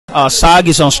SAG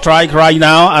is on strike right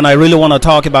now, and I really want to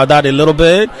talk about that a little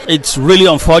bit. It's really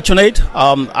unfortunate.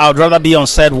 I'd rather be on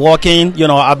set working.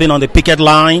 I've been on the picket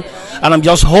line, and I'm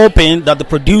just hoping that the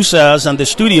producers and the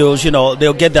studios,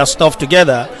 they'll get their stuff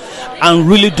together and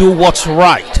really do what's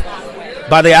right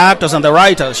by the actors and the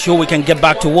writers, so we can get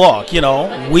back to work.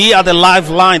 We are the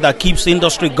lifeline that keeps the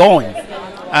industry going,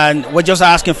 and we're just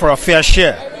asking for a fair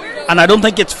share. And I don't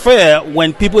think it's fair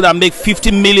when people that make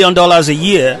 $50 million a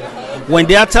year, when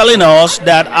they are telling us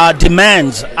that our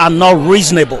demands are not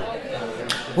reasonable.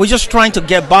 We're just trying to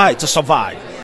get by, to survive.